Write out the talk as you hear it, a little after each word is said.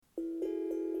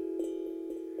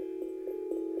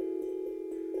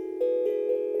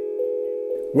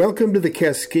Welcome to the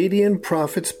Cascadian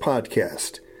Prophets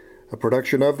Podcast, a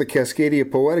production of the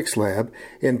Cascadia Poetics Lab,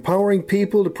 empowering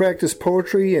people to practice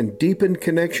poetry and deepen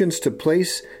connections to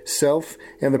place, self,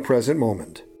 and the present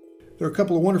moment. There are a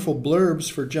couple of wonderful blurbs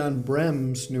for John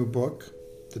Brehm's new book,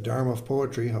 The Dharma of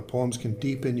Poetry, How Poems Can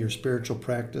Deepen Your Spiritual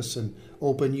Practice and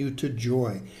Open You to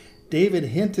Joy. David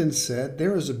Hinton said,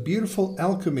 "There is a beautiful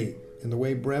alchemy in the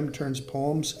way Brehm turns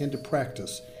poems into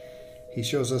practice. He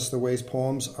shows us the ways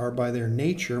poems are by their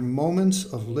nature moments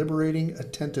of liberating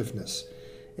attentiveness.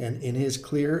 And in his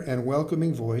clear and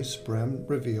welcoming voice, Brehm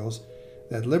reveals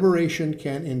that liberation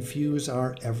can infuse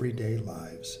our everyday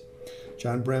lives."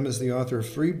 John Brehm is the author of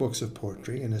 3 books of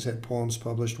poetry and has had poems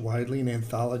published widely in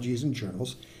anthologies and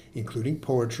journals, including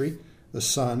Poetry, The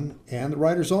Sun, and the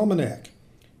Writer's Almanac.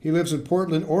 He lives in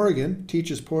Portland, Oregon,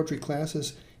 teaches poetry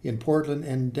classes in Portland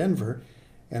and Denver,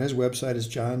 and his website is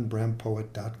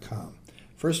johnbrehmpoet.com.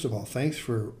 First of all, thanks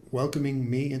for welcoming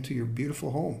me into your beautiful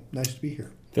home. Nice to be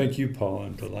here. Thank you, Paul.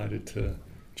 I'm delighted to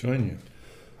join you.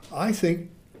 I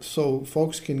think so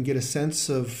folks can get a sense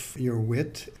of your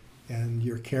wit and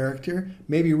your character.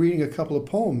 Maybe reading a couple of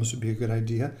poems would be a good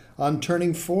idea. On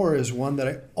Turning 4 is one that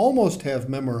I almost have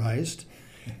memorized,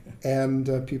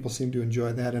 and people seem to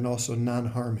enjoy that, and also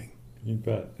Non-Harming. You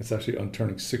bet. It's actually On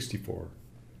Turning 64.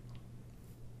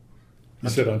 You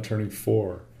said On Turning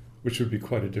 4. Which would be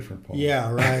quite a different poem.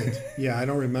 Yeah, right. Yeah, I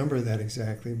don't remember that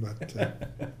exactly, but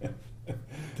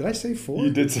did I say 4?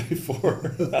 You did say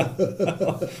 4.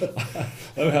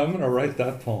 I'm going to write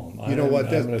that poem. You know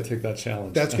what? I'm going to take that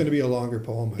challenge. That's going to be a longer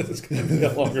poem. It's going to be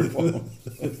a longer poem.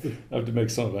 I have to make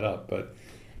some of it up, but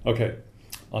okay.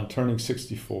 On Turning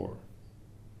 64,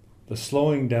 the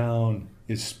slowing down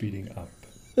is speeding up.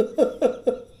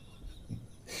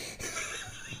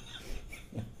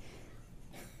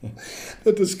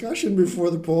 The discussion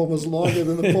before the poem was longer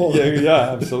than the poem.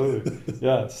 yeah, absolutely.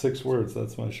 Yeah, 6 words.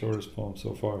 That's my shortest poem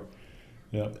so far.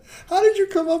 Yeah. How did you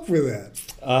come up with that?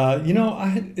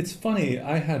 It's funny.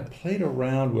 I had played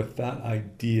around with that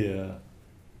idea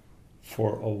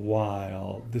for a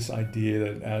while. This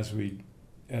idea that as we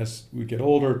get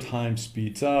older, time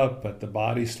speeds up, but the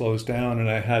body slows down. And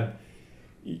I had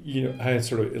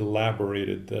sort of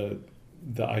elaborated the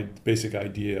basic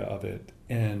idea of it,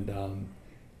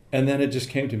 and then it just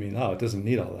came to me, no, it doesn't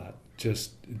need all that.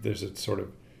 Just there's a sort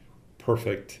of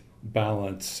perfect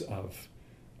balance of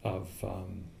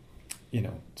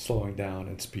slowing down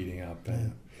and speeding up.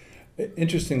 And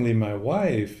interestingly, my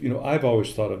wife, I've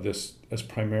always thought of this as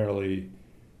primarily,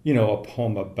 a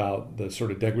poem about the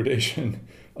sort of degradation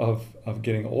of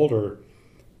getting older.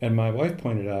 And my wife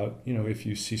pointed out, if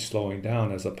you see slowing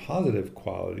down as a positive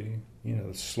quality,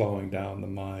 slowing down the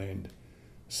mind,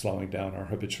 slowing down our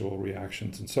habitual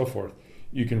reactions and so forth,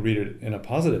 you can read it in a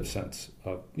positive sense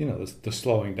of, the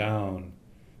slowing down,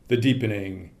 the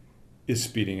deepening is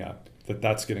speeding up,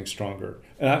 that's getting stronger.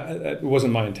 And it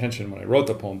wasn't my intention when I wrote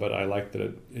the poem, but I like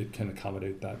that it can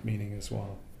accommodate that meaning as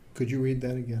well. Could you read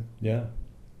that again? Yeah.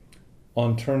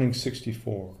 On Turning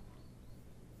 64,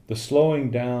 the slowing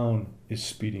down is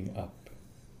speeding up.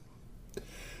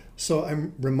 So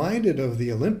I'm reminded of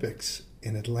the Olympics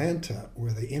in Atlanta,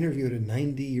 where they interviewed a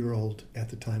 90-year-old at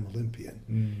the time Olympian.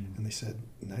 And they said,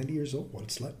 90 years old,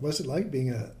 what's it like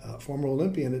being a former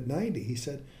Olympian at 90? He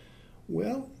said,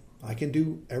 well, I can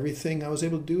do everything I was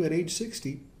able to do at age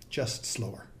 60, just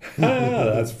slower.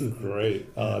 That's great.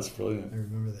 Oh, that's brilliant. I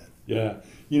remember that. Yeah.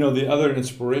 The other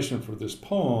inspiration for this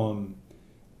poem,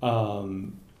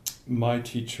 my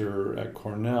teacher at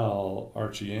Cornell,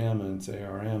 Archie Ammons,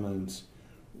 A.R. Ammons,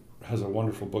 has a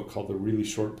wonderful book called The Really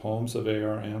Short Poems of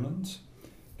A.R. Ammons.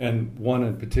 And one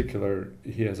in particular,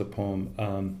 he has a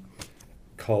poem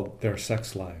called Their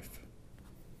Sex Life.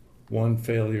 One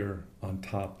failure on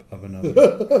top of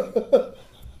another.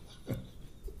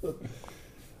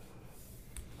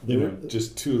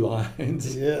 Just 2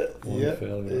 lines. One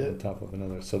failure on top of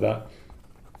another. So that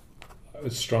I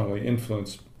was strongly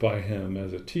influenced by him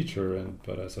as a teacher,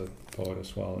 but as a poet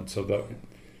as well. And so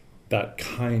that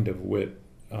kind of wit,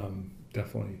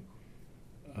 definitely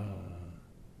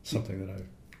something that I've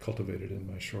cultivated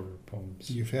in my shorter poems.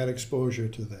 You've had exposure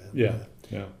to that.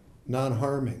 Yeah.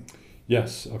 Non-harming.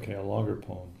 Yes, okay, a longer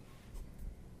poem.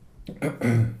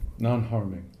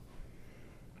 Non-harming.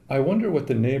 I wonder what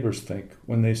the neighbors think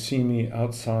when they see me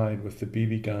outside with the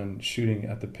BB gun shooting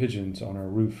at the pigeons on our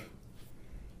roof.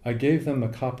 I gave them a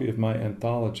copy of my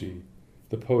anthology,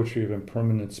 The Poetry of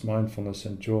Impermanence, Mindfulness,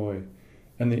 and Joy,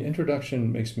 and the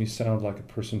introduction makes me sound like a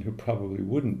person who probably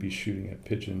wouldn't be shooting at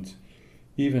pigeons,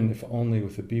 even if only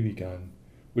with a BB gun,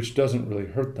 which doesn't really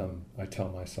hurt them, I tell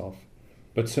myself,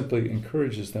 but simply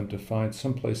encourages them to find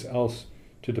someplace else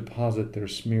to deposit their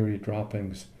smeary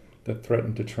droppings that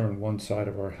threatened to turn one side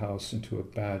of our house into a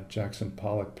bad Jackson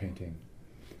Pollock painting.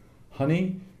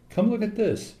 Honey, come look at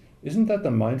this. Isn't that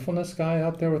the mindfulness guy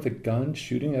out there with a gun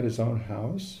shooting at his own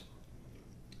house?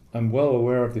 I'm well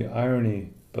aware of the irony,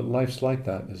 but life's like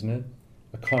that, isn't it?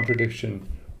 A contradiction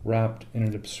wrapped in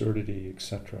an absurdity,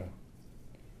 etc.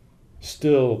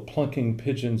 Still, plunking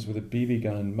pigeons with a BB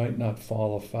gun might not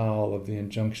fall afoul of the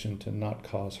injunction to not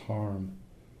cause harm.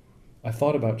 I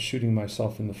thought about shooting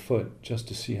myself in the foot just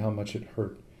to see how much it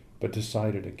hurt, but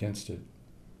decided against it.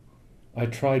 I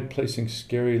tried placing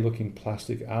scary-looking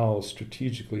plastic owls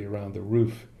strategically around the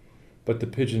roof, but the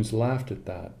pigeons laughed at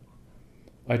that.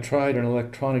 I tried an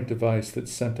electronic device that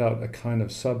sent out a kind of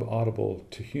subaudible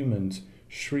to humans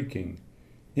shrieking,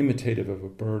 imitative of a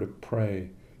bird of prey,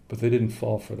 but they didn't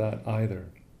fall for that either.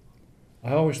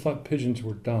 I always thought pigeons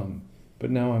were dumb, but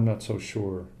now I'm not so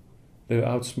sure. They've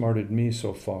outsmarted me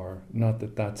so far, not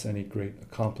that that's any great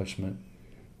accomplishment,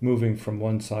 moving from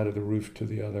one side of the roof to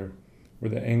the other,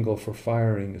 where the angle for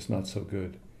firing is not so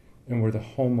good, and where the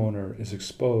homeowner is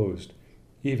exposed,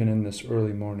 even in this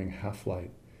early morning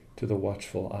half-light, to the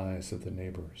watchful eyes of the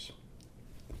neighbors.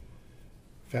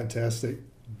 Fantastic.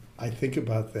 I think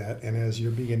about that, and as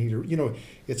you're beginning to,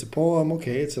 it's a poem,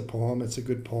 okay, it's a poem, it's a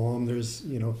good poem, there's,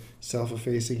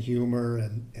 self-effacing humor,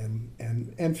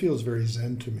 and feels very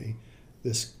Zen to me,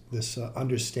 this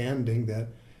understanding that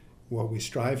what we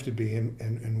strive to be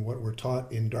and what we're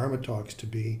taught in Dharma talks to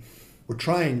be, we're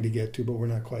trying to get to, but we're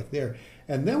not quite there.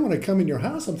 And then when I come in your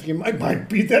house, I'm thinking, I might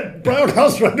be that brown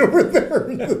house right over there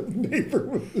in the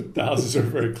neighborhood. The houses are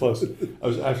very close. I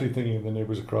was actually thinking of the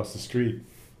neighbors across the street.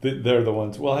 They're the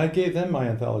ones. Well, I gave them my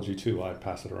anthology too. I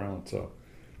pass it around, so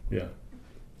yeah.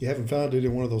 You haven't found it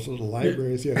in one of those little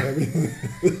libraries yet, have you?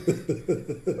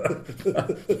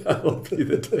 That'll be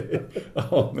the day.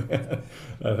 Oh man,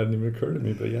 that hadn't even occurred to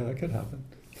me, but yeah, that could happen.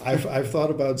 I've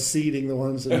thought about seeding the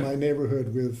ones in my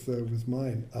neighborhood with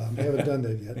mine. I haven't done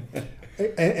that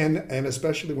yet, and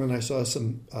especially when I saw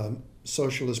some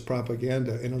socialist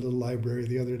propaganda in a little library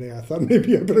the other day, I thought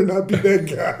maybe I better not be that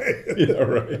guy. Yeah,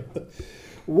 right.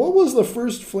 What was the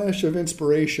first flash of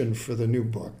inspiration for the new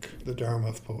book, The Dharma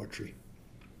of Poetry?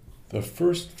 The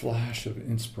first flash of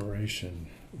inspiration.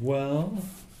 Well,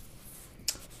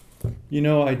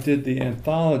 I did the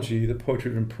anthology, The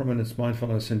Poetry of Impermanence,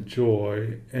 Mindfulness, and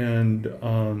Joy, and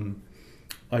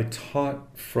I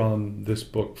taught from this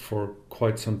book for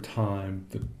quite some time,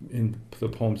 the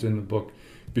poems in the book,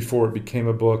 before it became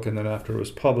a book and then after it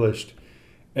was published.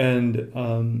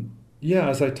 And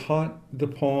as I taught the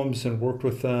poems and worked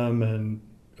with them and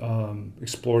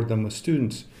explored them with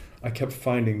students, I kept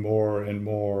finding more and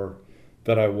more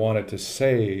that I wanted to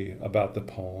say about the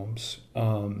poems,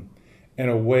 and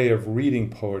a way of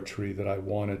reading poetry that I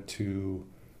wanted to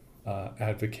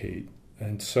advocate.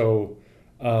 And so,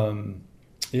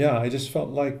 I just felt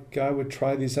like I would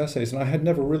try these essays. And I had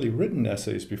never really written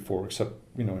essays before, except,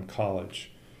 in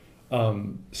college.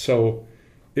 So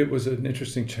it was an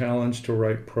interesting challenge to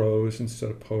write prose instead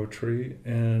of poetry.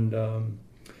 And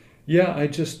I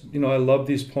just, I love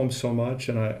these poems so much,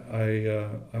 and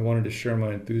I wanted to share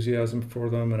my enthusiasm for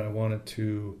them, and I wanted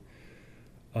to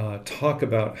talk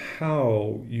about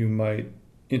how you might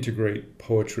integrate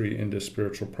poetry into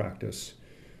spiritual practice.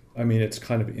 I mean, it's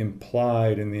kind of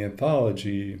implied in the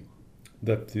anthology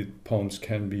that the poems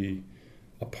can be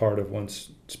a part of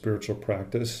one's spiritual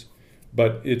practice,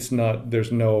 but it's not,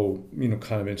 there's no,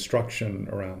 kind of instruction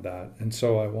around that. And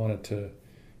so I wanted to,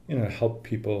 help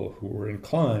people who were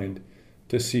inclined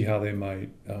to see how they might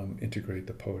integrate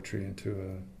the poetry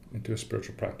into a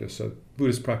spiritual practice, a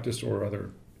Buddhist practice or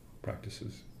other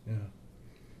practices. Yeah.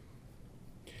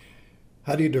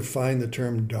 How do you define the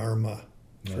term Dharma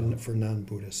for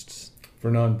non-Buddhists?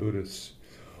 For non-Buddhists,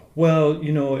 well,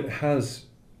 it has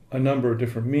a number of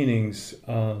different meanings.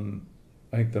 I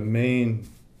think the main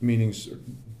meanings,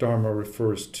 Dharma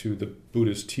refers to the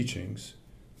Buddhist teachings.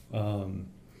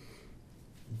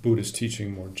 Buddhist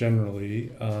teaching more generally,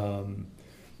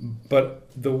 but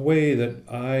the way that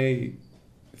I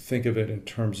think of it in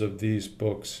terms of these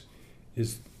books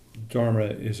is Dharma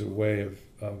is a way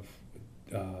of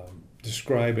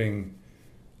describing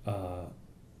the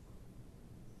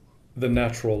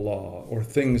natural law, or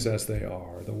things as they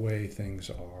are, the way things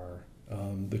are,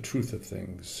 the truth of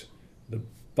things, the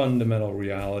fundamental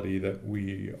reality that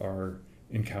we are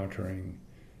encountering.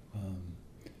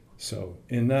 So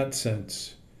in that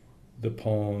sense, the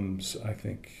poems, I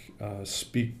think,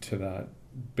 speak to that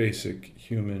basic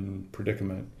human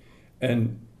predicament.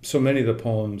 And so many of the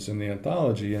poems in the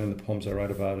anthology and the poems I write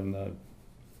about in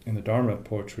the Dharma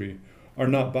poetry are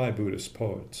not by Buddhist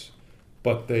poets.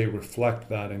 but they reflect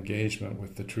that engagement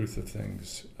with the truth of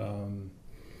things.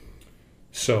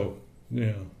 So,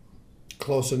 yeah.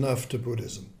 Close enough to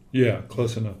Buddhism. Yeah,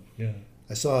 close enough, yeah.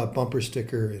 I saw a bumper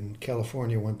sticker in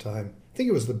California one time, I think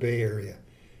it was the Bay Area,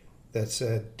 that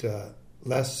said,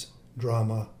 less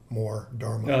drama, more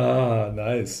Dharma. Ah,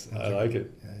 nice. I like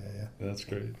it. Yeah. That's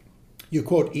great. You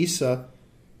quote Issa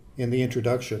in the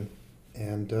introduction,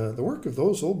 and the work of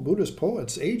those old Buddhist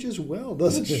poets ages well,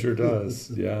 doesn't it? It sure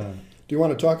does, yeah. Do you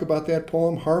want to talk about that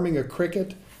poem, Harming a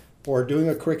Cricket, or Doing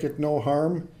a Cricket No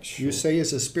Harm? Sure. You say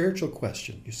is a spiritual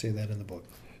question. You say that in the book.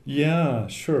 Yeah,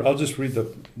 sure. I'll just read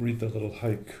the little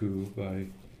haiku by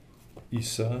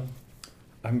Issa.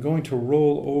 I'm going to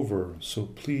roll over, so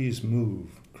please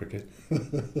move, cricket.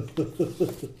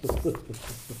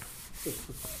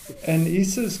 And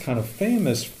Issa's kind of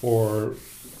famous for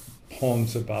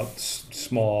poems about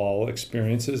small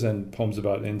experiences and poems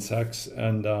about insects,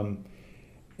 and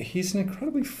he's an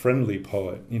incredibly friendly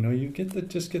poet. You know, you get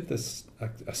this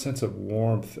a sense of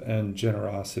warmth and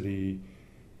generosity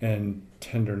and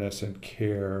tenderness and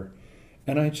care,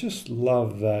 and I just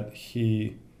love that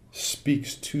he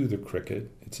speaks to the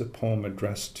cricket. It's a poem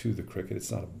addressed to the cricket.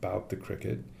 It's not about the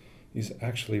cricket. He's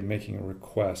actually making a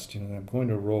request. You know, I'm going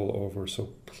to roll over,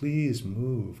 so please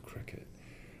move, cricket.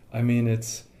 I mean,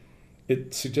 it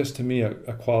suggests to me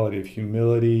a quality of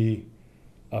humility,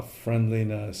 of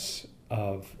friendliness,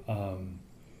 of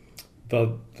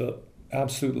the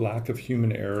absolute lack of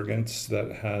human arrogance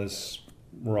that has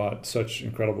wrought such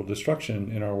incredible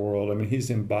destruction in our world. I mean, he's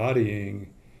exemplifying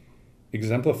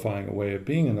a way of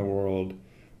being in the world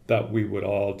that we would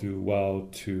all do well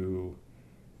to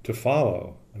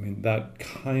follow. I mean, that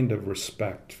kind of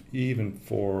respect, even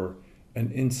for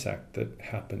an insect that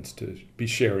happens to be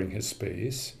sharing his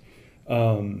space.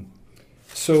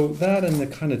 So that and the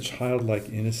kind of childlike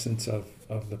innocence of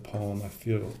the poem,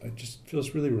 it just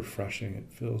feels really refreshing. It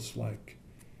feels like,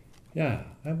 yeah,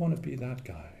 I want to be that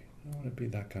guy. I want to be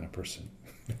that kind of person.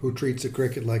 Who treats a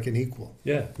cricket like an equal.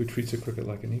 Yeah, who treats a cricket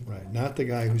like an equal. Right, not the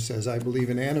guy who says, I believe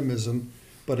in animism,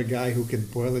 but a guy who can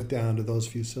boil it down to those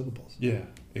few syllables. Yeah,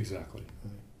 exactly.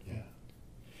 Yeah.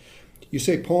 You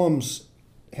say poems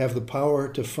have the power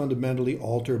to fundamentally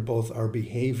alter both our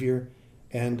behavior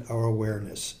and our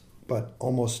awareness, but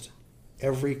almost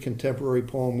every contemporary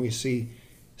poem we see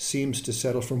seems to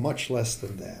settle for much less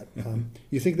than that.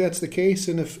 You think that's the case?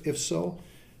 And if so,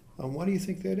 why do you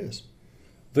think that is?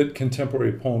 That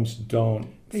contemporary poems don't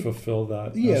fulfill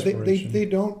that aspiration? They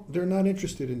don't. They're not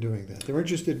interested in doing that. They're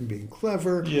interested in being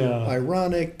clever,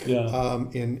 ironic,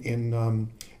 in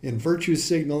virtue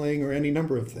signaling, or any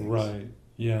number of things. Right.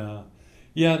 Yeah.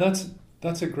 Yeah.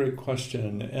 That's a great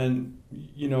question, and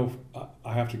you know,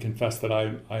 I have to confess that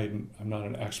I'm not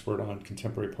an expert on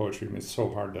contemporary poetry. I mean, it's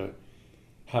so hard to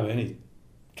have any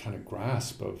kind of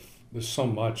grasp of. There's so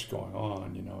much going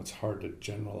on. You know, it's hard to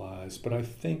generalize, but I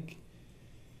think.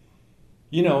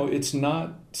 You know, it's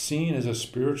not seen as a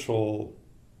spiritual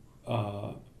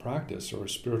practice or a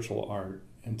spiritual art.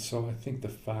 And so I think the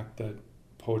fact that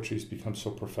poetry's become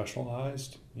so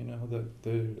professionalized, you know,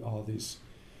 that all these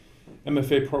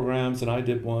MFA programs, and I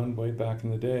did one way back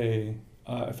in the day,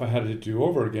 if I had to do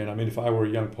over again, I mean, if I were a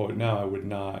young poet now, I would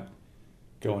not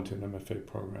go into an MFA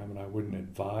program, and I wouldn't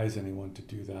advise anyone to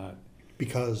do that.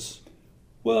 Because?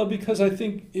 Well, because I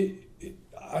think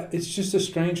it's just a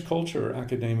strange culture,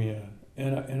 academia.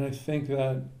 And I think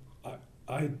that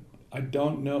I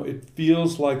don't know. It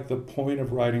feels like the point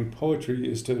of writing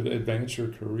poetry is to advance your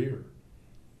career.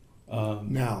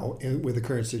 Now, with the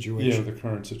current situation. Yeah, the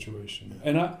current situation.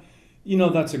 And you know,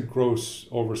 that's a gross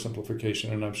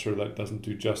oversimplification, and I'm sure that doesn't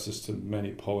do justice to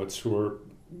many poets who are,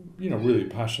 you know, really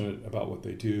passionate about what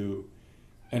they do,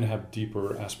 and have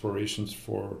deeper aspirations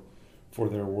for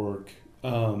their work.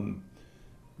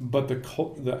 But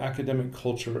the academic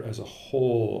culture as a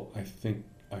whole, I think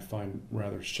I find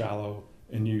rather shallow.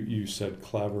 And you said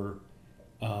clever,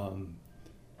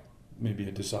 maybe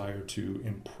a desire to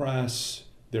impress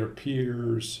their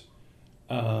peers.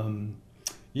 I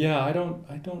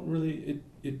don't really.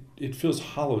 It feels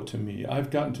hollow to me.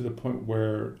 I've gotten to the point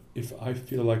where if I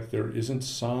feel like there isn't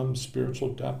some spiritual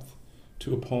depth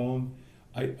to a poem,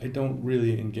 I don't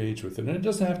really engage with it. And it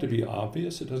doesn't have to be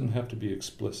obvious. It doesn't have to be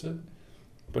explicit.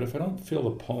 But if I don't feel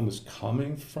the poem is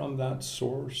coming from that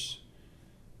source,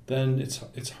 then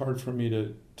it's hard for me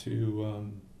to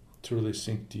really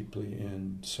sink deeply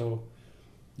in. So,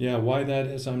 yeah, why that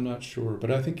is, I'm not sure.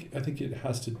 But I think it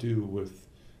has to do with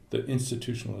the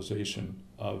institutionalization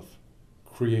of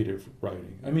creative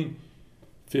writing. I mean,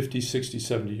 50, 60,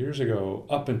 70 years ago,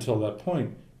 up until that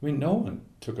point, I mean, no one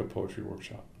took a poetry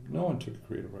workshop. No one took a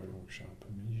creative writing workshop.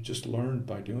 I mean, you just learned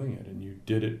by doing it, and you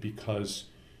did it because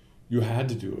you had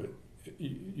to do it.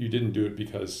 You didn't do it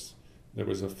because there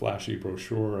was a flashy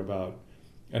brochure about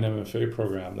an MFA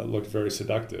program that looked very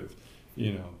seductive,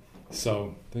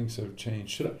 So things have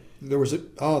changed. There was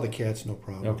the cat's no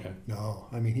problem. Okay. No,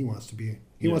 I mean, he wants to be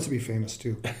famous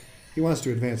too. He wants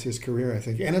to advance his career, I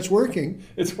think, and it's working.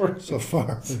 It's working so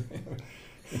far.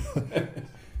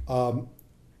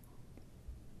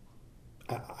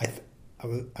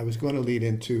 I was going to lead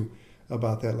into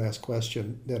about that last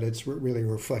question, that it's really a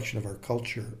reflection of our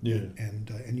culture. Yeah.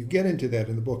 And you get into that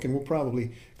in the book, and we'll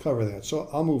probably cover that. So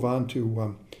I'll move on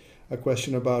to a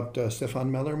question about Stefan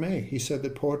Mallarmé. He said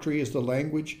that poetry is the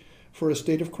language for a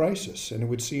state of crisis, and it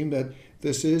would seem that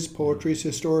this is poetry's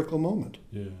historical moment.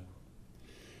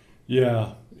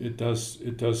 Yeah, it does.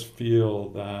 It does feel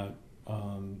that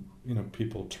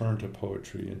people turn to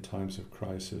poetry in times of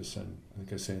crisis, and I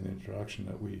think I say in the introduction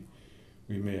that we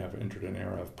may have entered an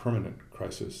era of permanent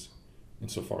crisis,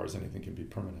 insofar as anything can be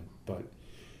permanent. But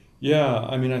yeah,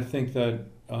 I mean, I think that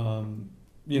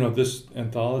this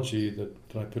anthology that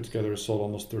I put together has sold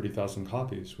almost 30,000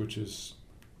 copies, which is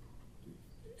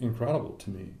incredible to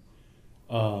me.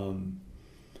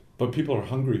 But people are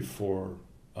hungry for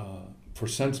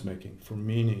sense making, for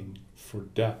meaning, for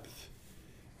depth.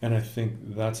 And I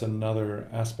think that's another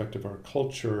aspect of our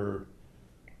culture,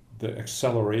 the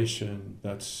acceleration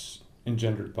that's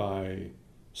engendered by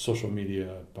social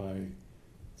media, by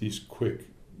these quick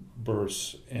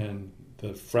bursts, and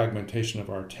the fragmentation of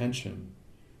our attention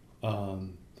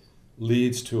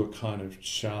leads to a kind of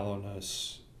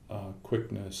shallowness,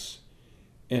 quickness.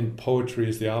 And poetry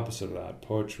is the opposite of that.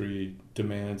 Poetry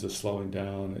demands a slowing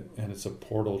down, and it's a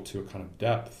portal to a kind of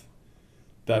depth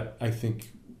that I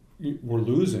think we're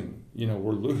losing.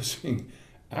 We're losing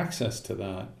access to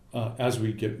that as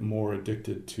we get more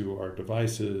addicted to our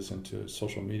devices and to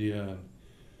social media,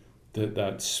 and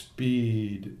that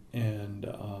speed and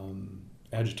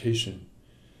agitation.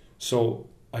 So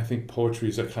I think poetry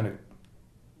is a kind of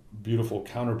beautiful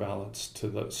counterbalance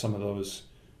to some of those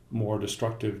more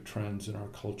destructive trends in our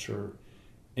culture.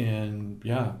 And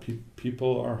yeah,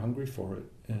 people are hungry for it.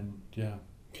 And yeah.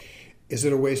 Is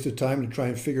it a waste of time to try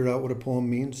and figure out what a poem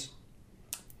means?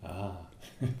 I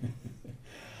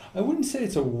wouldn't say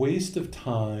it's a waste of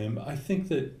time. I think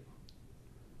that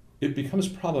it becomes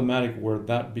problematic where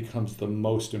that becomes the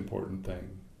most important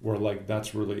thing, where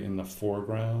that's really in the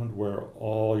foreground, where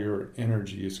all your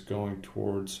energy is going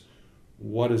towards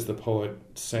what is the poet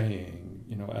saying,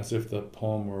 as if the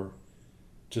poem were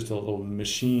just a little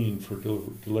machine for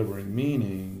delivering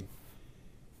meaning.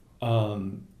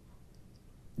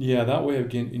 That way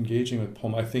of engaging with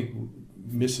poem, I think,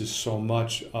 misses so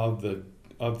much of the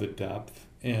depth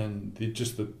and the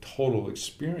total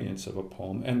experience of a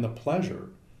poem and the pleasure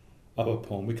of a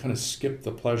poem. We kind of skip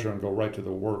the pleasure and go right to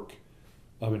the work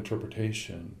of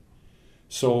interpretation.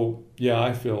 So yeah,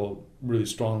 I feel really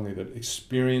strongly that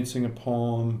experiencing a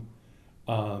poem,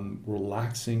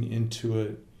 relaxing into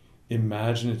it,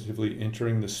 imaginatively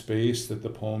entering the space that the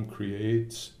poem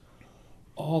creates,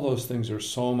 all those things are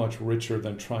so much richer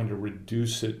than trying to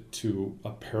reduce it to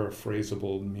a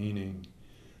paraphrasable meaning.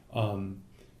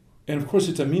 And of course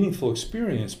it's a meaningful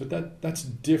experience, but that's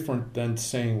different than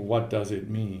saying, what does it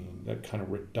mean? That kind of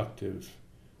reductive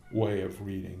way of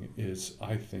reading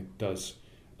I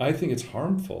think it's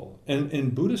harmful. And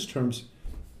in Buddhist terms,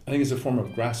 I think it's a form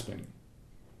of grasping.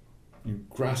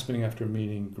 Grasping after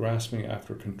meaning, grasping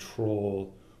after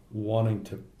control, wanting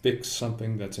to fix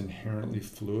something that's inherently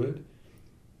fluid.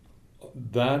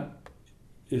 That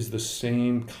is the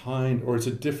same kind, or it's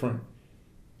a different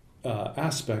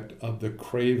aspect of the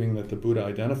craving that the Buddha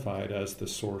identified as the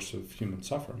source of human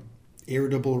suffering.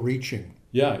 Irritable reaching.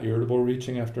 Yeah, irritable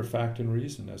reaching after fact and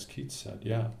reason, as Keats said.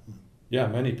 Yeah,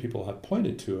 many people have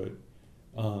pointed to it,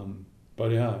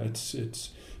 but yeah, it's.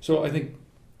 So I think,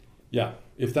 yeah,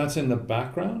 if that's in the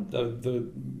background, the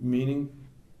meaning,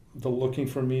 the looking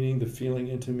for meaning, the feeling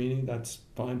into meaning, that's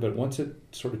fine. But once it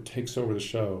sort of takes over the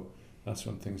show, that's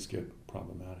when things get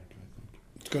problematic, I think.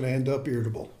 It's going to end up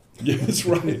irritable. Yeah, that's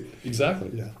right. Exactly.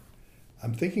 Yeah.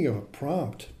 I'm thinking of a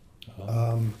prompt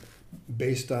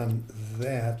based on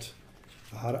that.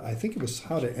 I think it was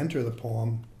how to enter the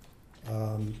poem.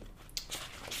 I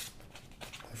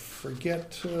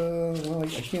forget.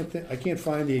 I can't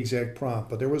find the exact prompt,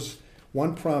 but there was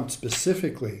one prompt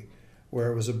specifically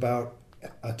where it was about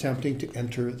attempting to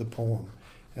enter the poem,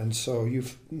 and so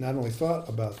you've not only thought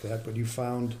about that, but you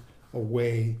found a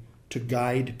way to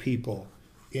guide people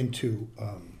into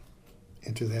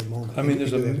into that moment. I mean,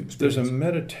 into that experience. there's a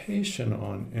meditation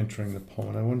on entering the poem,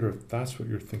 and I wonder if that's what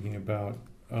you're thinking about.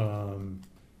 I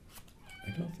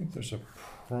don't think there's a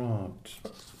prompt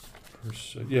per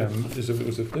se. Yeah,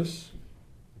 was it this?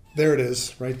 There it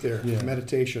is, right there. Yeah.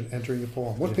 Meditation, entering the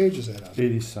poem. What Yeah. page is that on?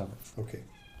 87. Okay.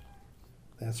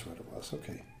 That's what it was.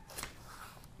 Okay.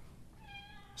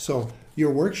 So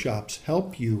your workshops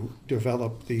help you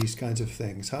develop these kinds of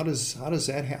things. How is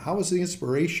the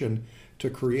inspiration to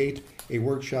create a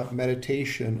workshop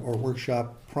meditation or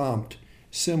workshop prompt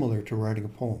similar to writing a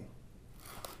poem?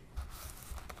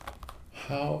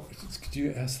 How, could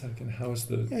you ask that again? How is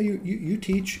the... Yeah, you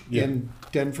teach Yeah. in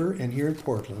Denver and here in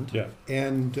Portland. Yeah.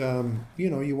 And,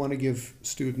 you want to give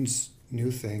students new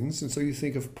things. And so you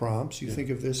think of prompts. You Yeah. think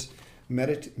of this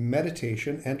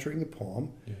meditation, entering the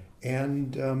poem. Yeah.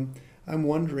 And I'm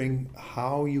wondering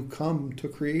how you come to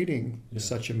creating Yeah.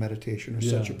 such a meditation or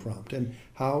Yeah. such a prompt. And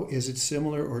how is it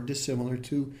similar or dissimilar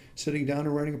to sitting down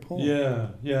and writing a poem?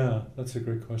 Yeah, that's a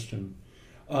great question.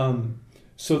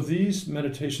 So these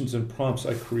meditations and prompts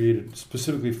I created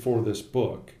specifically for this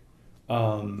book,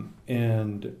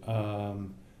 and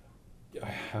I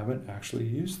haven't actually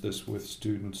used this with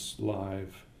students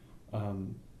live,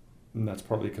 and that's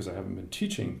partly because I haven't been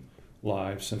teaching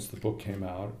live since the book came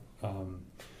out.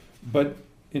 But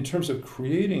in terms of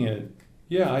creating it,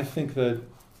 yeah, I think that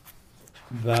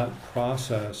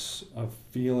process of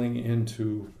feeling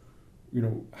into,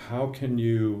 how can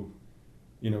you,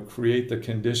 create the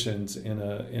conditions in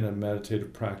a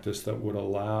meditative practice that would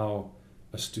allow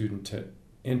a student to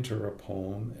enter a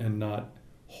poem and not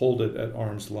hold it at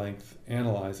arm's length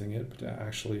analyzing it, but to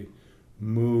actually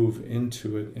move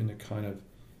into it in a kind of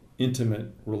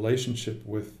intimate relationship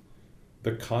with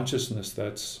the consciousness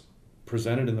that's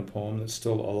presented in the poem, that's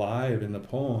still alive in the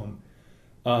poem.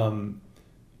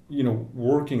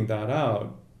 Working that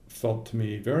out felt to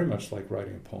me very much like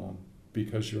writing a poem,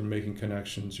 because you're making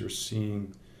connections, you're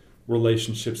seeing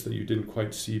relationships that you didn't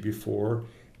quite see before,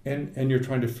 and you're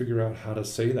trying to figure out how to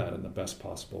say that in the best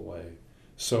possible way.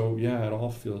 So yeah, it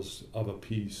all feels of a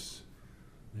piece.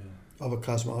 Yeah. Of a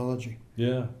cosmology.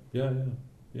 Yeah,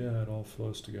 it all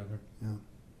flows together. Yeah.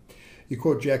 You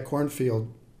quote Jack Kornfield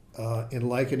in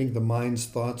likening the mind's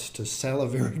thoughts to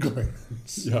salivary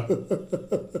glands. Yeah.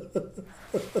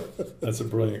 That's a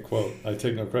brilliant quote. I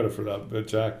take no credit for that, but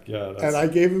Jack, yeah. And I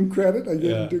gave him credit. I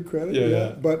gave Yeah. him due credit.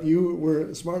 Yeah. But you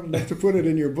were smart enough to put it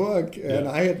in your book, and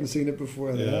Yeah. I hadn't seen it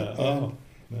before Yeah. that. Oh,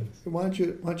 nice. Why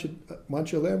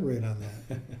don't you elaborate on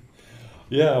that?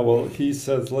 Yeah, well, he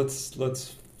says,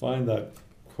 let's find that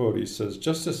quote. He says,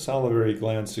 just as salivary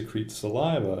glands secrete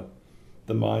saliva,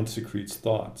 the mind secretes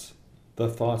thoughts. The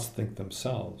thoughts think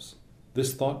themselves.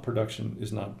 This thought production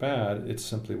is not bad, it's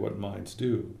simply what minds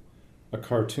do. A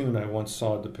cartoon I once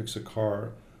saw depicts a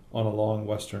car on a long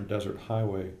western desert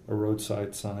highway. A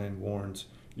roadside sign warns,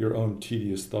 your own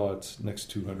tedious thoughts next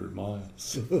 200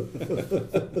 miles.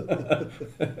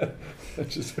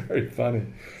 Which is very funny.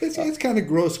 It's kind of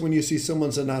gross when you see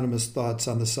someone's anonymous thoughts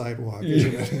on the sidewalk,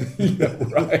 isn't it? Yeah,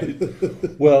 right.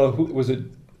 Well, who was it?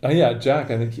 Yeah,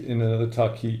 Jack, I think in another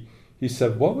talk, he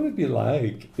said, what would it be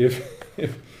like if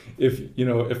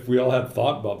we all had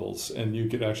thought bubbles and you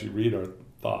could actually read our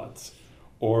thoughts?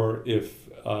 Or if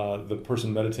the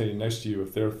person meditating next to you,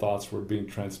 if their thoughts were being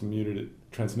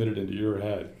transmitted into your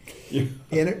head.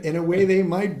 In a way they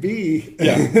might be.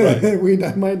 Yeah, right. We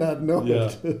might not know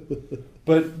Yeah. it.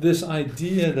 But this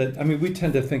idea that, we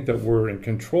tend to think that we're in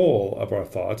control of our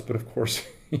thoughts, but of course,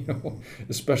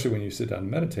 especially when you sit down and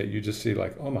meditate, you just see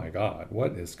like, oh my God,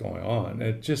 what is going on?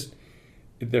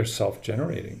 They're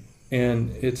self-generating, and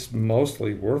it's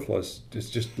mostly worthless. It's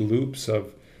just loops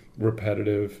of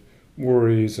repetitive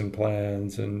worries and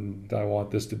plans, and I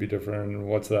want this to be different, and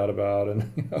what's that about?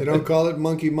 And They don't call it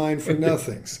monkey mind for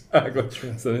nothing. Exactly.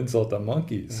 It's an insult to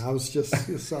monkeys. I was just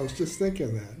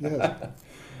thinking that.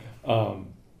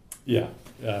 Yes.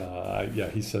 Yeah.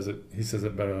 He says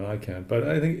it better than I can. But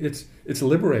I think it's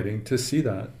liberating to see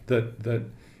that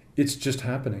it's just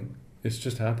happening. It's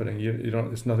just happening. You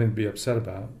don't. It's nothing to be upset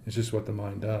about. It's just what the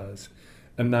mind does,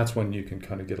 and that's when you can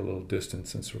kind of get a little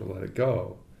distance and sort of let it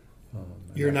go.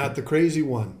 You're not the crazy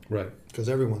one, right? Because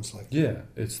everyone's like that. Yeah,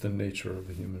 it's the nature of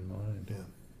the human mind. Yeah.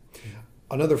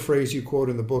 Another phrase you quote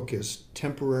in the book is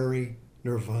temporary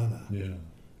nirvana. Yeah.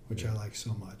 Which I like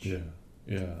so much. Yeah.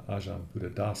 Ajahn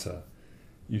Buddhadasa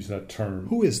used that term.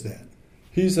 Who is that?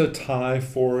 He's a Thai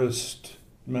forest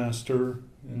master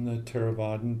in the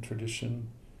Theravadan tradition.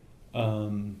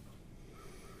 Ajahn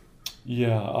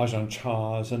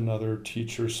Chah is another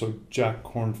teacher. So Jack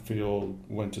Kornfield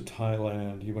went to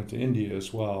Thailand. He went to India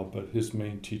as well, but his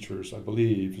main teachers, I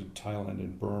believe, in Thailand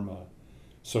and Burma.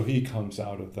 So he comes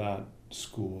out of that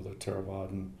school, the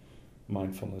Theravadan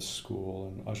mindfulness school,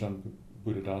 and Ajahn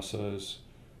Buddhadasa is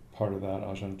part of that.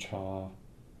 Ajahn Chah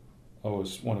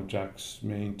was one of Jack's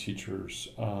main teachers.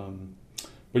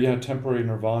 But yeah, temporary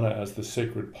nirvana as the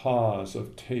sacred pause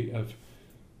of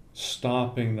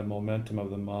stopping the momentum of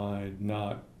the mind,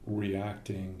 not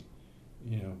reacting,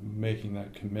 making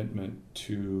that commitment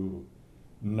to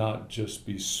not just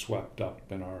be swept up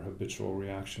in our habitual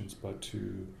reactions, but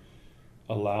to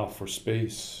allow for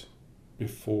space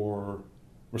before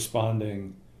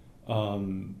responding.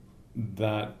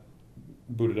 That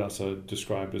Buddhadasa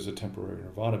described as a temporary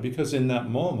nirvana, because in that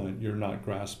moment you're not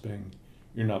grasping,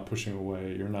 you're not pushing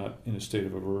away, you're not in a state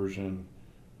of aversion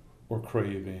or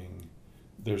craving.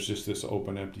 There's just this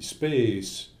open, empty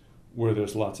space where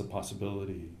there's lots of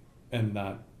possibility. And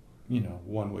that,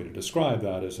 one way to describe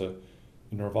that is a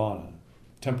nirvana,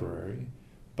 temporary,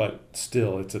 but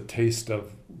still it's a taste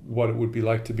of what it would be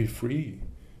like to be free,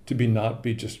 to not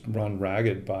be just run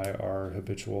ragged by our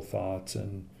habitual thoughts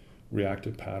and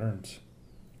reactive patterns.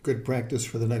 Good practice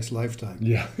for the next lifetime.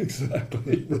 Yeah,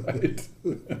 exactly. Right.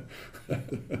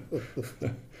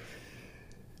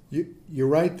 You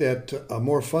write that a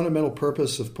more fundamental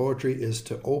purpose of poetry is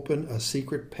to open a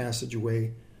secret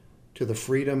passageway to the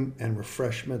freedom and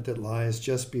refreshment that lies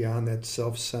just beyond that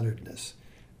self-centeredness.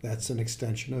 That's an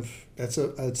extension of, it's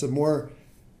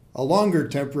a longer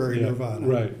temporary nirvana.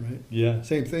 Right. Yeah.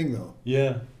 Same thing though.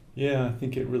 Yeah. I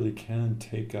think it really can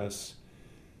take us,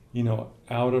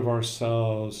 out of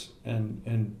ourselves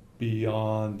and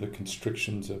beyond the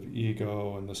constrictions of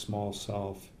ego and the small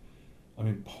self. I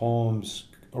mean, poems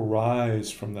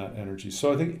arise from that energy.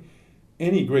 So I think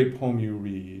any great poem you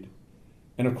read,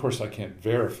 and of course I can't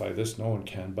verify this, no one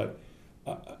can, but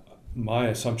my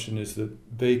assumption is that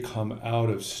they come out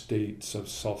of states of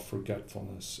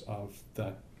self-forgetfulness, of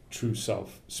that true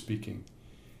self speaking.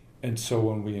 And so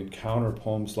when we encounter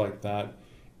poems like that,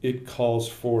 it calls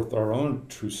forth our own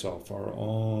true self, our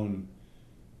own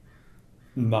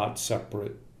not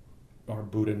separate, our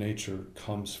Buddha nature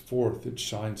comes forth, it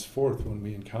shines forth when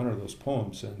we encounter those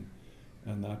poems, and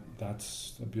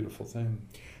that's a beautiful thing.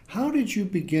 How did you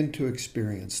begin to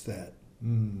experience that?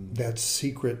 That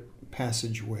secret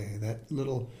passageway, that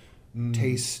little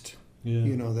taste,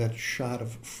 that shot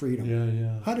of freedom.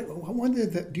 When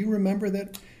did that? Do you remember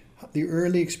that? The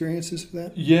early experiences of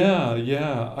that?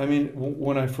 Yeah. I mean,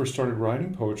 when I first started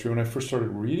writing poetry, when I first started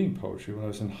reading poetry, when I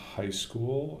was in high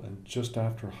school and just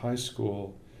after high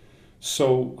school.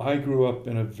 So I grew up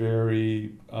in a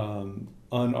very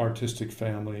unartistic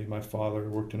family. My father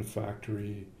worked in a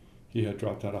factory. He had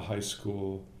dropped out of high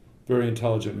school. Very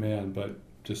intelligent man, but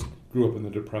just grew up in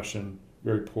the Depression,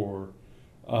 very poor.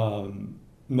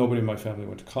 Nobody in my family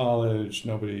went to college.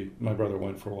 My brother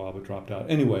went for a while but dropped out.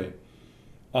 Anyway.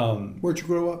 Where'd you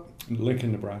grow up?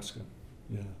 Lincoln, Nebraska.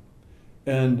 Yeah.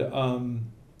 And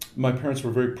my parents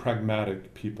were very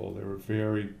pragmatic people. They were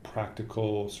very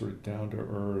practical, sort of down to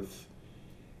earth.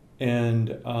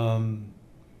 And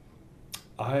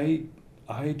I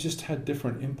just had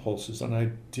different impulses, and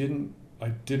I didn't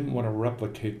want to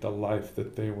replicate the life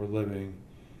that they were living.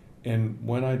 And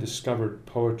when I discovered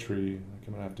poetry,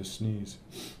 I'm gonna have to sneeze.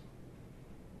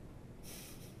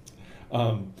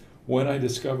 When I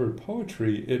discovered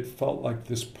poetry, it felt like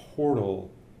this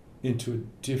portal into a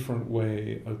different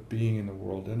way of being in the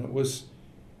world. And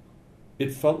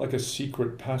it felt like a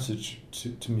secret passage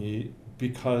to me,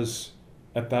 because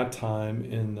at that time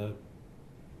in the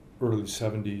early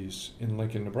 70s in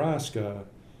Lincoln, Nebraska,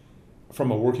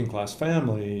 from a working class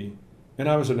family, and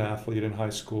I was an athlete in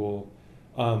high school,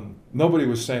 nobody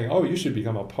was saying, "Oh, you should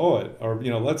become a poet," or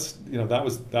that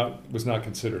was not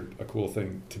considered a cool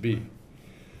thing to be.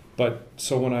 But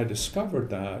so when I discovered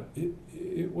that,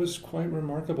 it was quite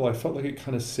remarkable. I felt like it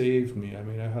kind of saved me. I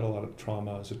mean, I had a lot of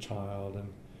trauma as a child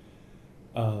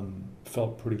and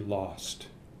felt pretty lost.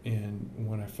 And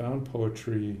when I found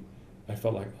poetry, I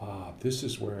felt like, this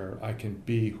is where I can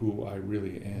be who I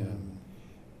really am.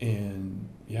 And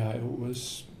yeah, it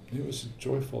was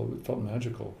joyful. It felt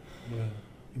magical. Yeah.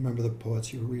 You remember the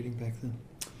poets you were reading back then?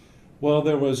 Well,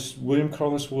 there was William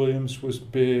Carlos Williams was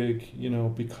big,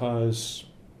 because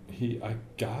I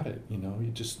got it,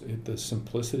 the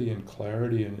simplicity and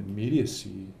clarity and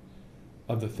immediacy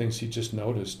of the things he just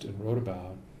noticed and wrote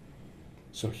about.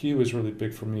 So he was really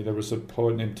big for me. There was a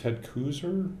poet named Ted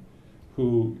Kooser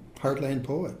who... Heartland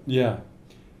poet. Yeah.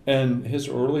 And his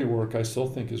early work I still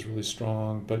think is really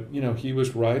strong, but, he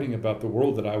was writing about the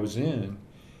world that I was in.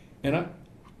 And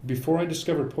before I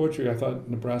discovered poetry, I thought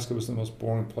Nebraska was the most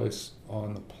boring place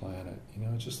on the planet.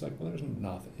 It's just like, well, there's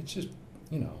nothing. It's just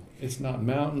it's not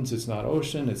mountains, it's not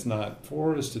ocean, it's not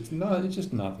forest, it's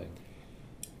just nothing.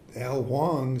 Al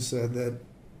Huang said that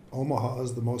Omaha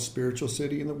is the most spiritual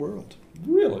city in the world.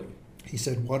 Really? He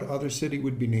said, what other city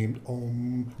would be named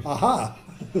Omaha?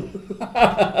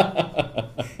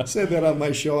 Said that on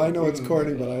my show. I know it's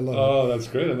corny, but I love it. Oh, that's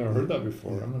great. I've never heard that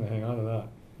before. I'm going to hang on to that.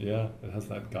 Yeah, it has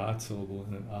that God syllable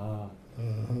in it.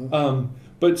 Uh-huh.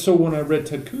 But so when I read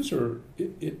Ted Kooser,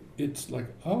 it's like,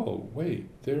 oh, wait,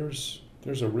 there's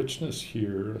a richness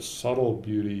here, a subtle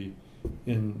beauty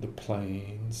in the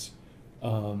plains.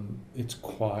 It's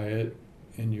quiet,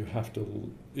 and you have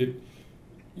to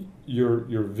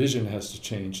your vision has to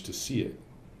change to see it.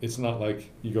 It's not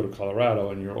like you go to Colorado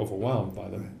and you're overwhelmed by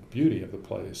the beauty of the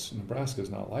place. Nebraska is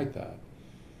not like that.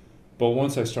 But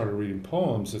once I started reading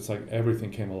poems, it's like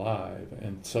everything came alive,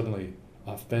 and suddenly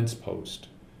a fence post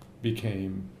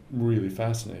became really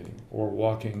fascinating. Or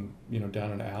walking,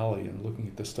 down an alley and looking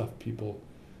at the stuff people,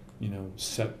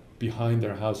 set behind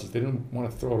their houses. They didn't want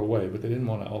to throw it away, but they didn't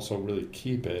want to also really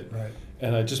keep it. Right.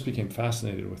 And I just became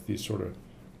fascinated with these sort of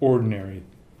ordinary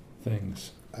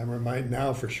things. I'm reminded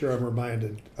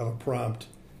of a prompt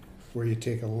where you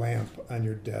take a lamp on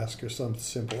your desk or some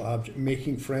simple object.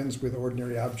 Making friends with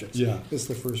ordinary objects. Yeah. It's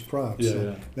the first prompt. Yeah, so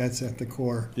yeah. That's at the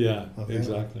core. Yeah, of that.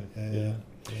 exactly. Yeah.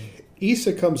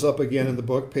 Isa comes up again in the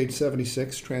book, page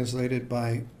 76, translated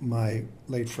by my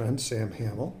late friend, Sam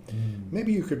Hamill.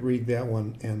 Maybe you could read that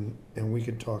one and we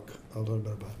could talk a little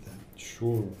bit about that.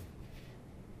 Sure.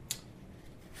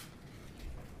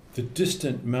 The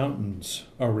distant mountains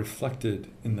are reflected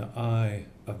in the eye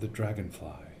of the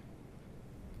dragonfly.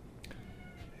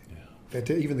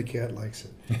 Even the cat likes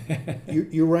it.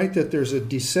 You write that there's a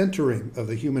decentering of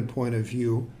the human point of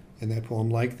view in that poem,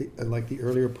 like the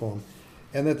earlier poem,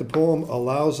 and that the poem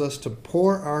allows us to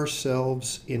pour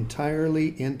ourselves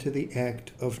entirely into the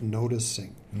act of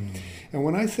noticing. And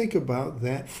when I think about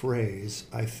that phrase,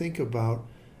 I think about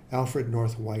Alfred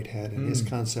North Whitehead and his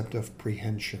concept of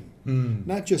prehension.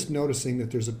 Not just noticing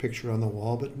that there's a picture on the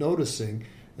wall, but noticing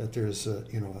that there's a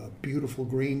beautiful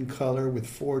green color with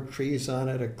 4 trees on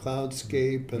it, a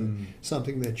cloudscape, and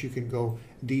something that you can go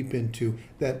deep into.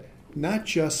 That not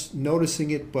just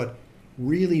noticing it, but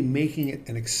really making it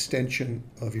an extension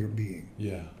of your being.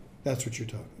 Yeah. That's what you're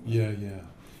talking about. Yeah.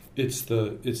 It's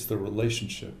the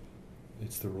relationship.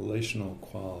 It's the relational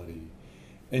quality.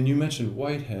 And you mentioned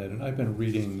Whitehead, and I've been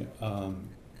reading Ian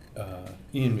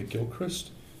McGilchrist,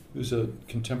 who's a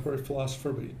contemporary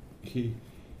philosopher, but he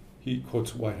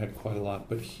quotes Whitehead quite a lot.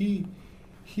 But he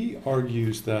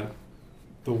argues that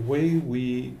the way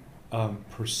we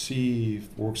perceive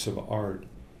works of art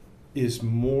is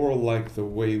more like the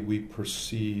way we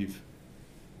perceive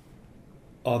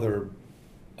other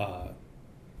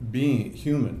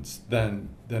humans than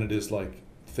it is like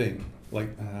thing.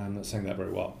 Like, I'm not saying that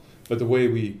very well, but the way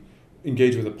we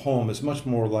engage with a poem is much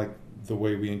more like the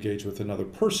way we engage with another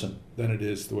person than it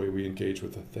is the way we engage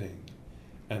with a thing,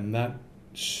 and that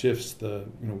shifts the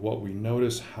what we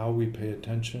notice, how we pay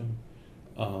attention,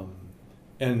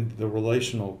 and the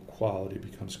relational quality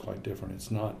becomes quite different. It's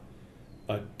not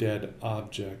a dead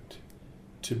object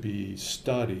to be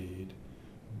studied,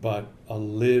 but a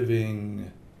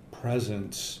living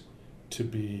presence to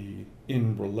be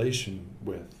in relation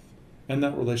with. And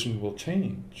that relation will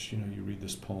change. You read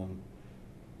this poem,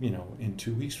 in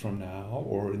 2 weeks from now,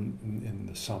 or in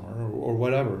the summer, or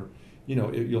whatever.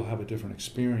 You'll have a different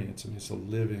experience. I mean, it's a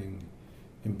living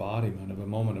embodiment of a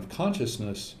moment of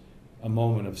consciousness, a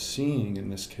moment of seeing, in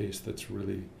this case, that's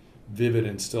really vivid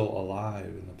and still alive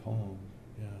in the poem.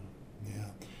 Yeah.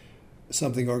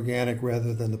 Something organic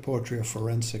rather than the poetry of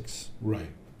forensics.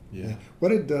 Right. Yeah.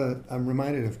 I'm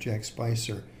reminded of Jack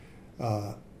Spicer.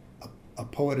 A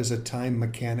poet is a time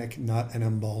mechanic, not an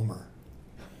embalmer.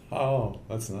 Oh,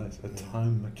 that's nice. A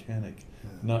time mechanic.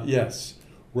 Not yes,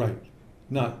 right.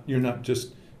 You're not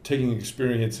just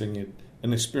experiencing it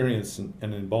and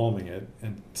embalming it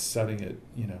and setting it,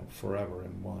 forever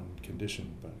in one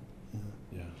condition. But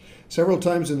yeah. Several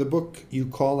times in the book, you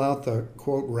call out the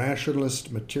quote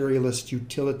rationalist, materialist,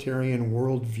 utilitarian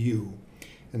worldview,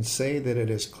 and say that it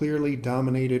has clearly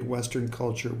dominated Western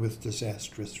culture with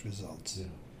disastrous results. Yeah.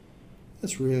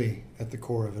 That's really at the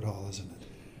core of it all, isn't it?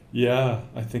 Yeah,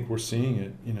 I think we're seeing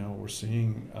it. We're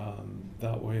seeing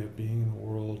that way of being in the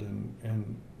world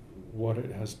and what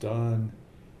it has done.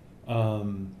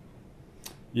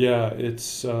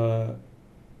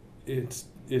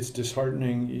 It's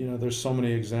disheartening. There's so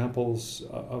many examples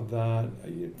of that.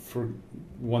 For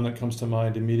one that comes to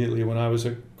mind immediately, when I was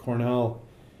at Cornell,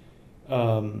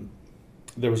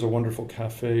 there was a wonderful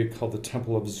cafe called the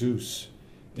Temple of Zeus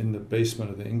in the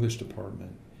basement of the English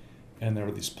department. and there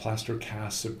were these plaster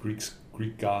casts of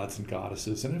Greek gods and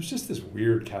goddesses, and it was just this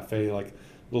weird cafe, like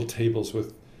little tables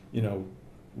with,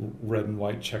 red and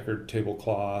white checkered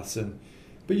tablecloths,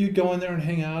 but you'd go in there and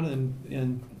hang out,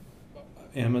 and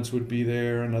Ammons would be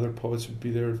there, and other poets would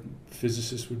be there,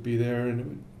 physicists would be there, and it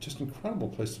was just an incredible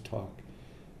place to talk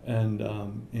and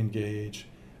engage.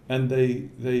 And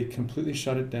they completely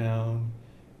shut it down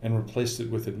and replaced it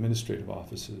with administrative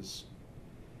offices.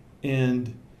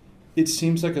 And it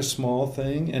seems like a small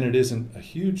thing, and it isn't a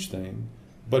huge thing,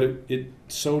 but it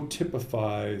so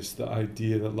typifies the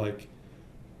idea that, like,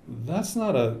 that's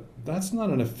not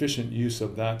an efficient use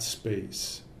of that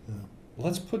space. Yeah.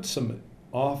 Let's put some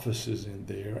offices in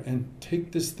there and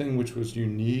take this thing which was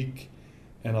unique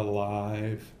and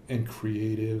alive and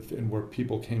creative, and where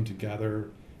people came together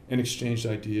and exchanged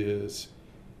ideas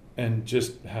and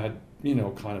just had,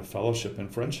 kind of fellowship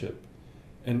and friendship,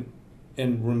 and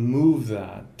remove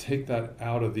that, take that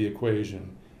out of the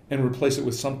equation and replace it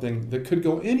with something that could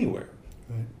go anywhere.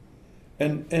 Right.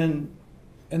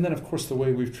 And then, of course, the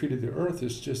way we've treated the earth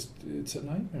is it's a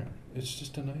nightmare. It's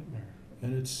just a nightmare.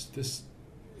 And it's this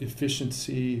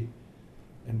efficiency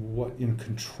and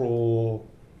control.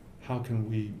 How can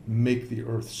we make the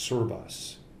earth serve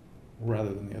us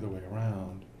rather than the other way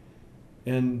around?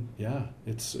 And yeah,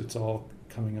 it's all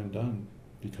coming undone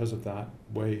because of that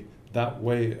way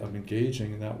of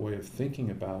engaging and that way of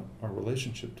thinking about our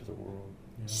relationship to the world.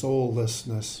 Yeah.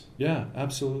 Soullessness. Yeah,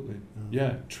 absolutely.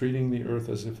 Yeah, treating the earth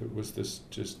as if it was this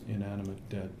just inanimate,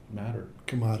 dead matter.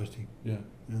 Commodity. Yeah.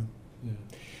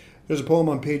 There's a poem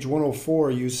on page 104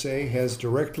 you say has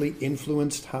directly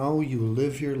influenced how you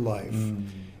live your life.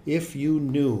 If You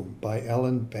Knew by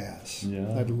Ellen Bass.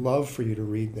 Yeah. I'd love for you to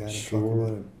read that and talk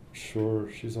about it. Sure.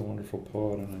 She's a wonderful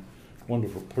poet and a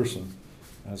wonderful person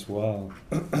as well.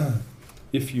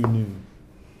 If you knew.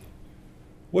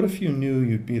 What if you knew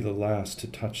you'd be the last to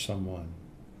touch someone?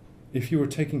 If you were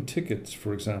taking tickets,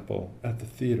 for example, at the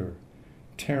theater,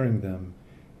 tearing them,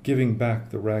 giving back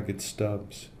the ragged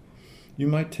stubs, you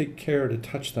might take care to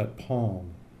touch that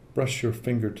palm, brush your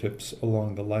fingertips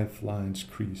along the lifeline's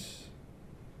crease.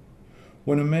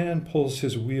 When a man pulls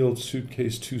his wheeled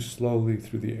suitcase too slowly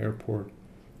through the airport,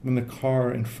 when the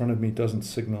car in front of me doesn't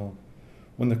signal,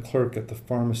 when the clerk at the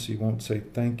pharmacy won't say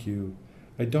thank you,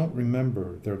 I don't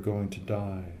remember they're going to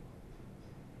die.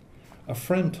 A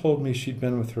friend told me she'd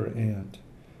been with her aunt.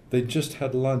 They'd just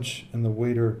had lunch, and the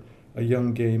waiter, a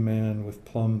young gay man with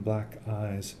plum black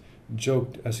eyes,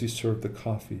 joked as he served the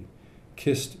coffee,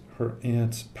 kissed her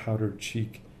aunt's powdered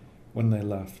cheek when they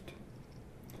left.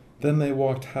 Then they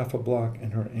walked half a block,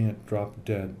 and her aunt dropped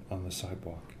dead on the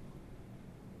sidewalk.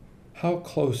 How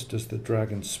close does the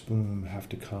dragon spume have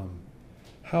to come?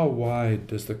 How wide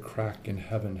does the crack in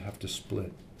heaven have to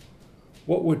split?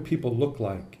 What would people look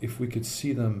like if we could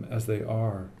see them as they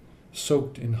are,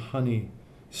 soaked in honey,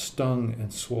 stung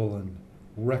and swollen,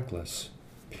 reckless,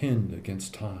 pinned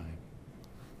against time?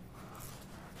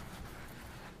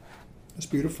 That's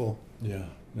beautiful. Yeah,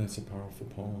 that's a powerful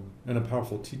poem and a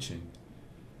powerful teaching.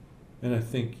 And I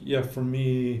think, for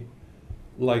me,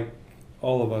 like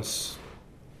all of us,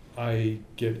 I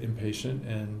get impatient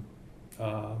and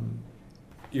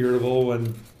irritable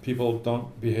when people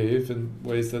don't behave in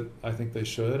ways that I think they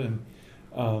should. And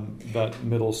that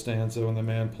middle stanza, when the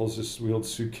man pulls his wheeled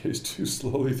suitcase too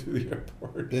slowly through the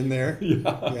airport. Been there?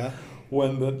 Yeah.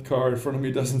 When the car in front of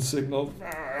me doesn't signal.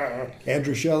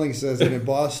 Andrew Schelling says that in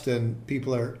Boston,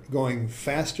 people are going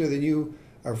faster than you,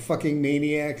 are fucking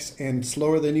maniacs, and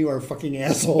slower than you are fucking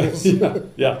assholes.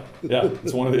 Yeah.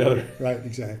 It's one or the other. Right,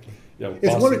 exactly. Yeah,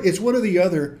 it's one or the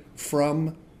other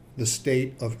from the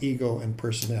state of ego and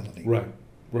personality. Right.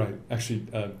 Actually,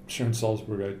 Sharon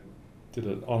Salzberg, I did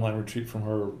an online retreat from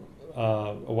her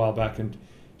a while back, and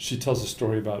she tells a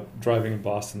story about driving in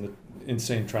Boston, the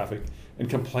insane traffic, and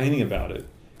complaining about it.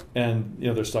 And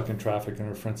they're stuck in traffic, and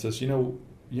her friend says, we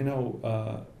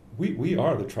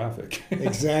are the traffic.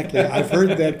 Exactly. I've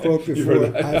heard that quote before. You've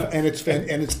heard that,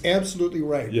 and it's absolutely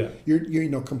right. Yeah.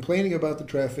 You're complaining about the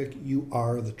traffic, you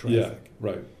are the traffic. Yeah,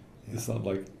 right. Yeah. It's not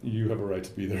like you have a right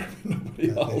to be there, but nobody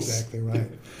else. That's exactly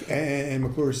right. And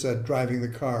McClure said driving the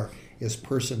car is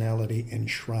personality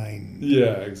enshrined.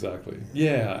 Yeah, exactly.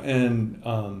 Yeah, and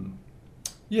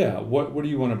what do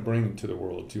you want to bring to the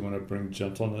world? Do you want to bring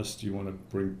gentleness? Do you want to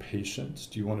bring patience?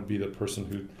 Do you want to be the person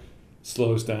who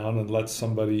slows down and lets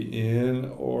somebody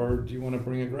in, or do you want to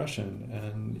bring aggression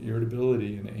and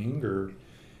irritability and anger?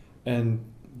 And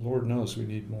Lord knows we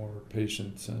need more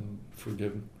patience and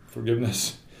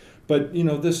forgiveness. But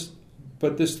this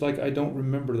like, I don't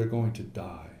remember they're going to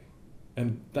die.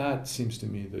 And that seems to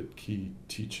me the key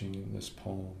teaching in this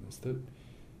poem, is that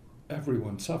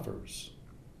everyone suffers.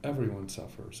 Everyone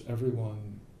suffers.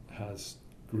 Everyone has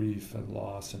grief and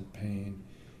loss and pain,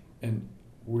 and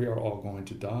we are all going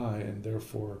to die, and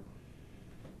therefore,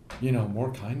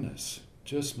 more kindness,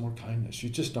 just more kindness. You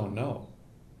just don't know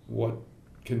what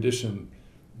condition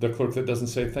the clerk that doesn't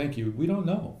say thank you, we don't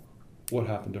know what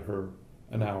happened to her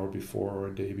an hour before or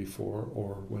a day before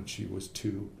or when she was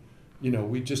 2.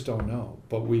 We just don't know,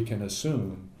 but we can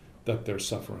assume that there's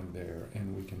suffering there,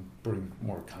 and we can bring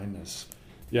more kindness.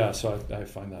 Yeah, so I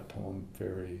find that poem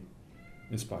very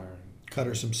inspiring. Cut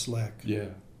her some slack. Yeah.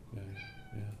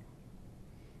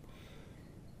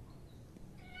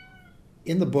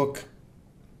 In the book,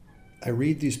 I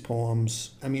read these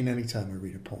poems. I mean, anytime I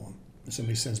read a poem,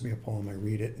 somebody sends me a poem, I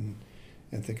read it and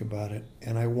think about it.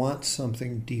 And I want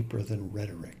something deeper than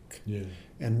rhetoric. Yeah.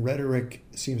 And rhetoric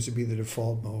seems to be the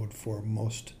default mode for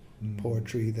most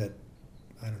poetry that,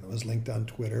 I don't know, is linked on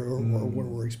Twitter or what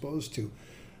we're exposed to.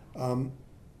 And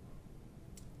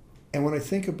when I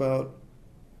think about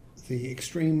the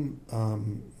extreme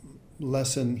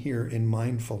lesson here in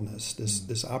mindfulness,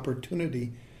 this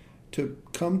opportunity to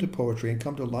come to poetry and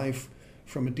come to life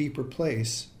from a deeper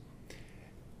place,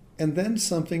 and then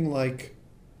something like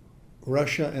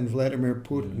Russia and Vladimir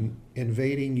Putin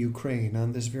invading Ukraine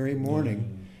on this very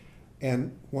morning,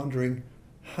 and wondering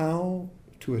how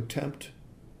to attempt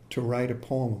to write a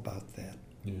poem about that.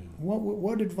 Yeah.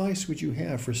 What advice would you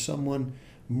have for someone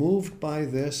moved by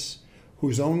this,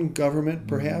 whose own government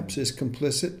perhaps is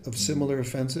complicit of similar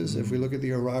offenses? If we look at the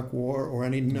Iraq War or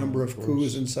any number of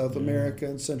coups in South America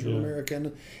and Central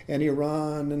America and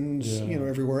Iran and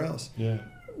everywhere else. Yeah.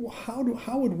 How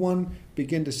would one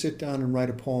begin to sit down and write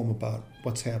a poem about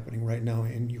what's happening right now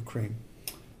in Ukraine?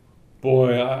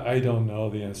 Boy, I don't know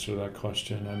the answer to that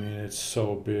question. I mean, it's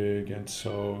so big and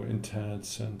so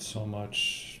intense and so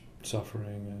much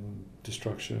suffering and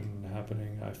destruction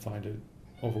happening. I find it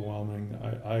overwhelming.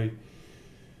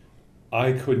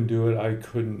 I couldn't do it. I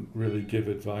couldn't really give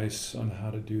advice on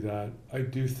how to do that. I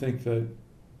do think that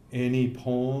any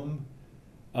poem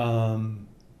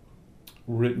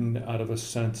written out of a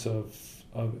sense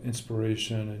of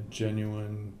inspiration and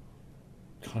genuine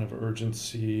kind of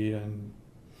urgency and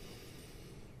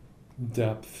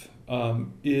depth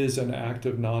is an act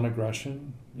of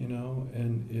non-aggression,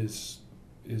 and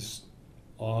is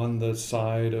on the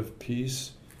side of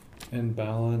peace and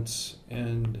balance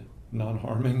and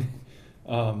non-harming.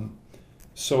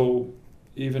 So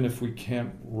even if we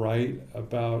can't write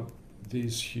about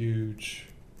these huge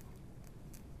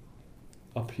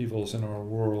upheavals in our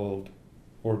world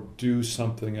or do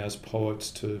something as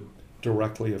poets to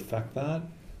directly affect that,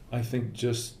 I think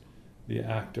just the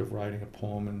act of writing a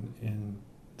poem in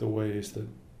the ways that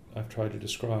I've tried to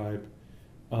describe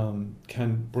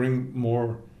can bring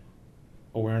more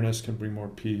awareness, can bring more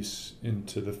peace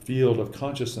into the field of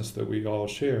consciousness that we all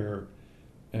share,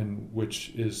 and which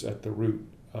is at the root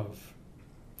of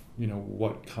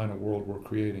what kind of world we're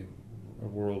creating, a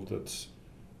world that's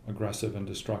aggressive and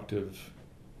destructive,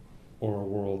 or a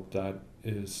world that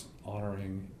is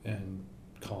honoring and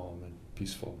calm and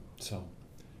peaceful. So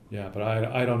yeah, but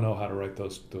I don't know how to write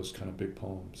those kind of big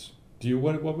poems. Do you?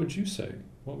 What would you say?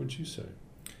 What would you say?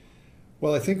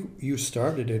 Well, I think you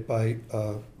started it by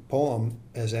poem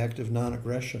as active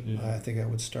non-aggression. Yeah. I think I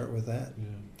would start with that.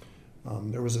 Yeah.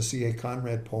 There was a C.A.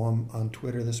 Conrad poem on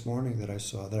Twitter this morning that I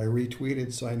saw that I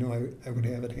retweeted, so I knew I would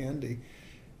have it handy.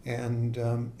 And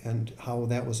how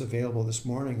that was available this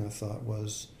morning, I thought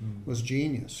was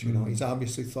genius. He's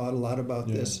obviously thought a lot about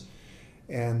this,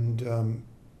 and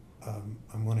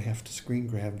I'm going to have to screen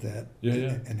grab that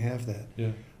and have that.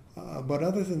 Yeah. But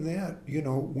other than that,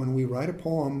 when we write a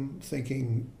poem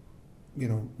thinking,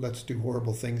 let's do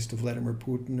horrible things to Vladimir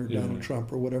Putin or Donald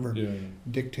Trump or whatever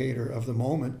dictator of the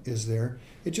moment is there,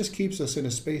 it just keeps us in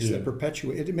a space that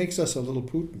perpetuates. It makes us a little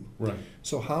Putin. Right.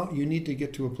 So you need to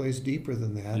get to a place deeper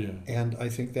than that. Yeah. And I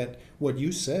think that what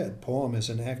you said, poem is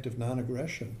an act of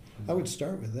non-aggression. I would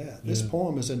start with that. Yeah. This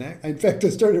poem is an act. In fact, I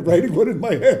started writing one in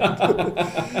my head.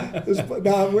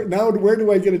 Now, where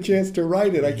do I get a chance to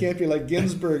write it? I can't be like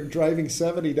Ginsberg driving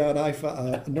 70 down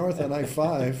north on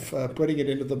I-5, putting it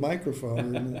into the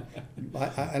microphone.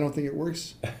 I don't think it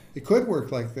works. It could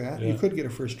work like that. Yeah. You could get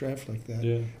a first draft like that.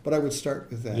 Yeah. But I would start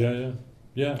with that.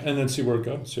 Yeah, and then see where it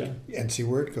goes. Yeah. And see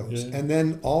where it goes. Yeah. And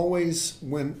then always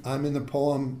when I'm in the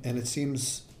poem and it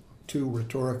seems too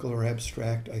rhetorical or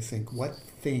abstract, I think, what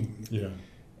thing? Yeah.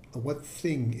 What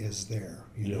thing is there?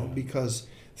 Because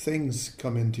things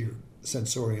come into your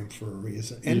sensorium for a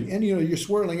reason. And you're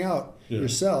swirling out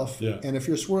yourself. Yeah. And if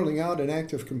you're swirling out an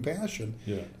act of compassion,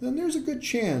 then there's a good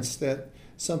chance that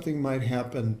something might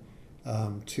happen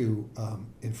to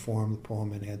inform the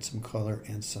poem and add some color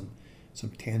and some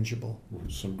tangible,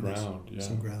 some ground,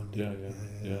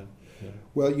 yeah.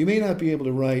 Well, you may not be able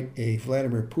to write a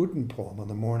Vladimir Putin poem on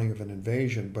the morning of an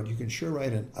invasion, but you can sure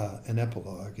write an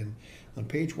epilogue. And on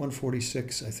page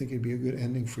 146, I think it'd be a good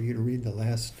ending for you to read the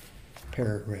last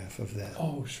paragraph of that.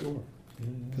 Oh, sure.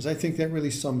 Because I think that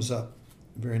really sums up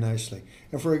very nicely.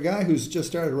 And for a guy who's just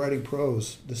started writing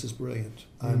prose, this is brilliant.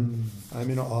 I'm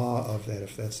in awe of that,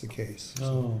 if that's the case.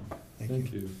 So,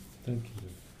 thank you.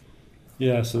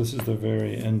 Yeah, so this is the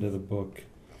very end of the book.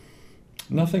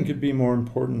 Nothing could be more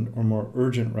important or more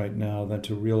urgent right now than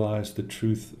to realize the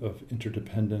truth of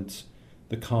interdependence,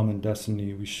 the common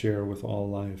destiny we share with all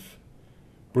life.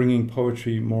 Bringing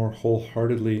poetry more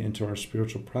wholeheartedly into our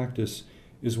spiritual practice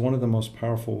is one of the most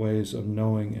powerful ways of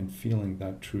knowing and feeling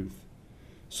that truth.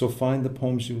 So find the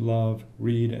poems you love,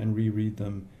 read and reread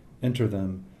them, enter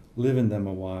them, live in them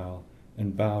a while,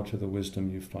 and bow to the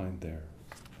wisdom you find there.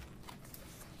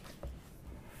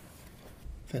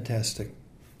 Fantastic.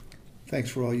 Thanks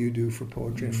for all you do for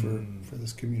poetry and for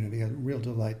this community. A real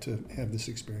delight to have this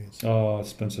experience. Oh,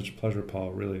 it's been such a pleasure,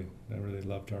 Paul. Really, I really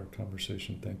loved our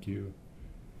conversation. Thank you.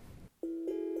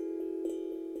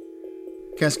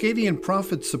 Cascadian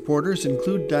Prophet supporters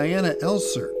include Diana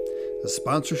Elser, a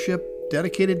sponsorship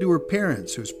dedicated to her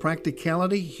parents whose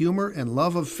practicality, humor, and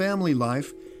love of family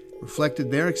life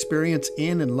reflected their experience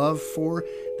in and love for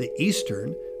the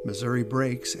eastern Missouri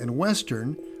Breaks and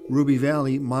western Ruby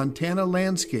Valley, Montana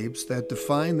landscapes that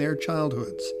define their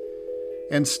childhoods.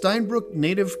 And Steinbrook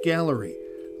Native Gallery,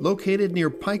 located near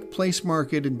Pike Place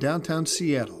Market in downtown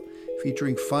Seattle,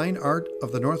 featuring fine art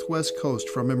of the Northwest Coast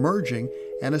from emerging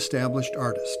and established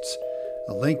artists.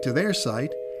 A link to their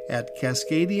site at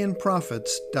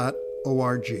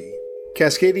cascadianprophets.org.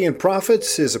 Cascadian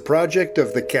Prophets is a project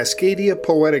of the Cascadia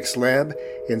Poetics Lab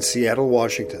in Seattle,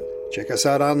 Washington. Check us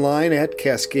out online at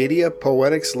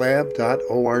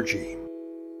cascadiapoeticslab.org.